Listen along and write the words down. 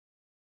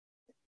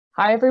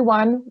Hi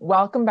everyone,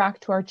 welcome back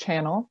to our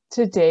channel.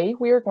 Today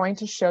we are going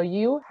to show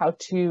you how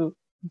to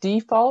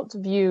default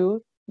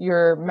view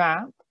your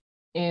map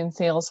in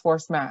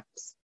Salesforce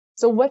Maps.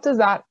 So what does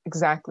that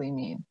exactly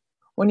mean?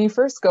 When you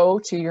first go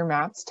to your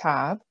Maps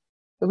tab,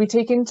 you'll be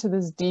taken to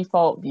this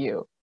default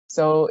view.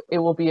 So it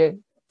will be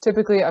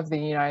typically of the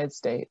United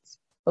States.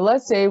 But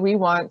let's say we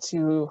want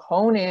to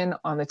hone in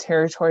on the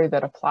territory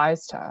that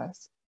applies to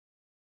us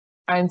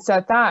and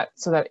set that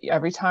so that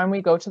every time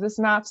we go to this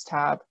Maps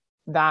tab,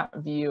 that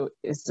view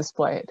is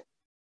displayed.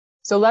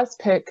 So let's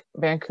pick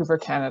Vancouver,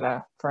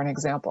 Canada for an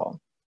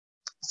example.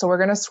 So we're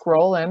going to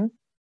scroll in.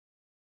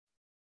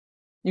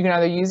 You can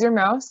either use your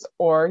mouse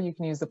or you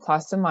can use the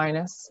plus and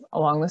minus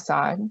along the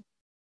side.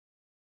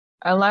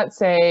 And let's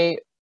say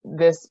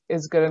this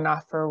is good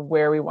enough for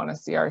where we want to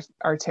see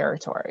our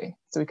territory.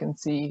 So we can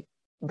see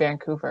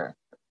Vancouver.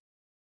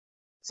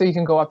 So you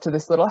can go up to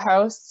this little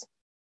house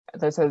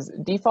that says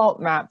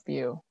default map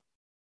view,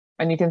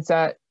 and you can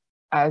set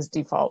as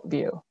default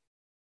view.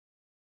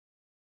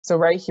 So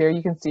right here,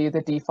 you can see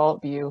the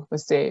default view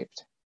was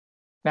saved.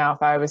 Now,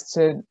 if I was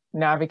to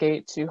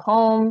navigate to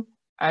home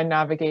and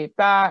navigate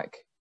back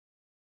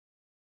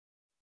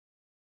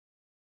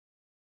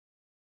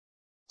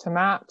to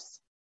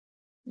maps,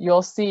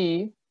 you'll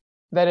see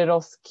that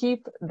it'll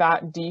keep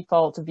that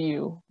default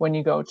view when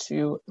you go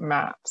to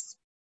maps.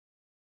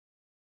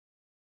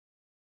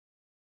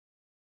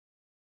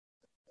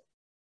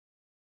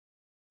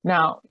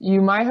 Now, you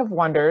might have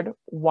wondered,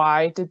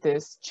 why did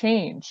this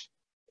change?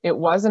 It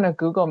wasn't a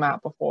Google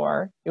map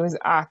before. It was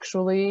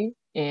actually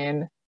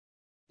in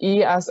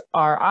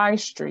ESRI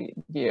Street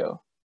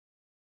view.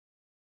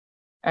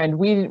 And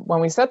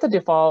when we set the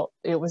default,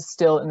 it was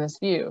still in this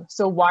view.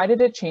 So why did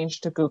it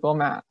change to Google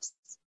Maps?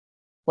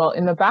 Well,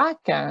 in the back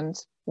end,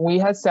 we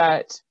had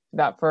set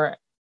that for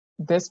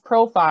this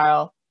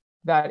profile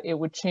that it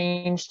would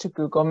change to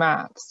Google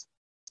Maps.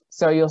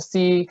 So you'll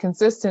see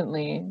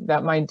consistently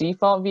that my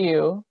default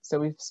view, so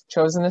we've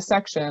chosen this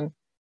section,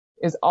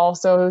 is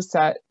also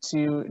set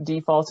to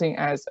defaulting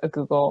as a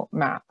Google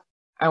map.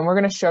 And we're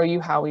going to show you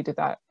how we did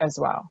that as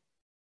well.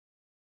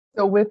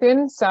 So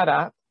within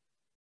setup,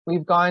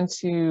 we've gone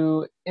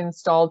to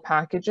installed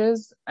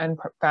packages and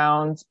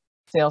found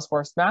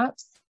Salesforce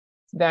Maps.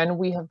 Then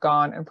we have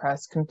gone and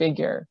pressed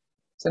configure.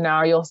 So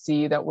now you'll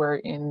see that we're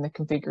in the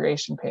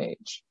configuration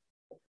page.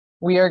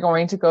 We are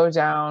going to go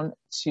down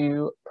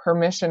to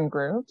permission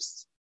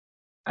groups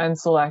and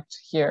select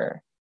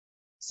here.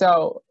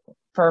 So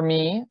for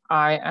me,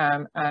 I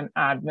am an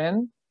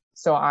admin,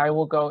 so I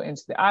will go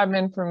into the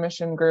admin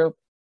permission group,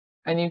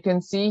 and you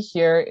can see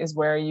here is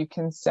where you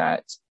can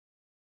set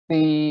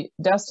the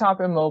desktop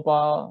and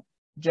mobile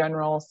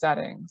general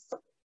settings.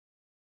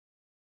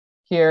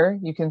 Here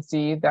you can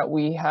see that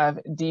we have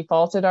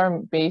defaulted our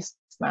base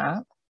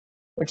map,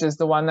 which is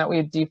the one that we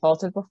had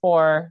defaulted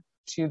before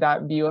to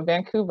that view of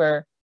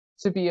Vancouver,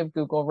 to be of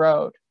Google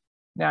Road.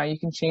 Now you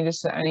can change it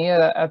to any of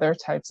the other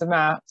types of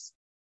maps.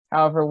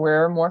 However,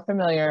 we're more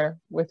familiar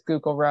with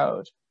Google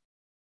Road.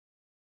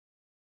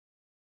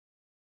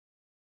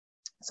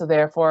 So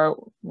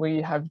therefore,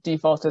 we have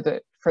defaulted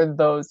it for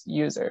those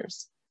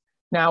users.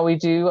 Now we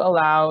do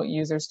allow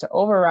users to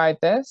override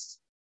this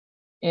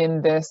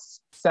in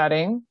this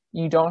setting.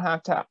 You don't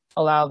have to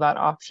allow that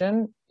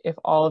option if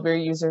all of your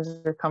users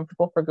are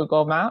comfortable for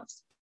Google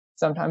Maps.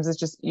 Sometimes it's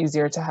just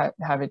easier to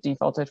have it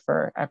defaulted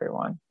for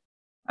everyone.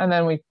 And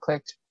then we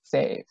clicked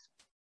save.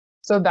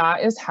 So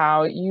that is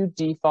how you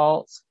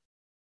default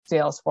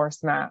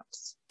Salesforce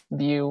Maps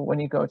view when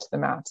you go to the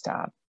Maps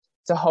tab.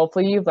 So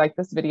hopefully you've liked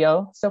this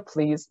video, so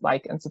please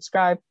like and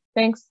subscribe.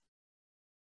 Thanks.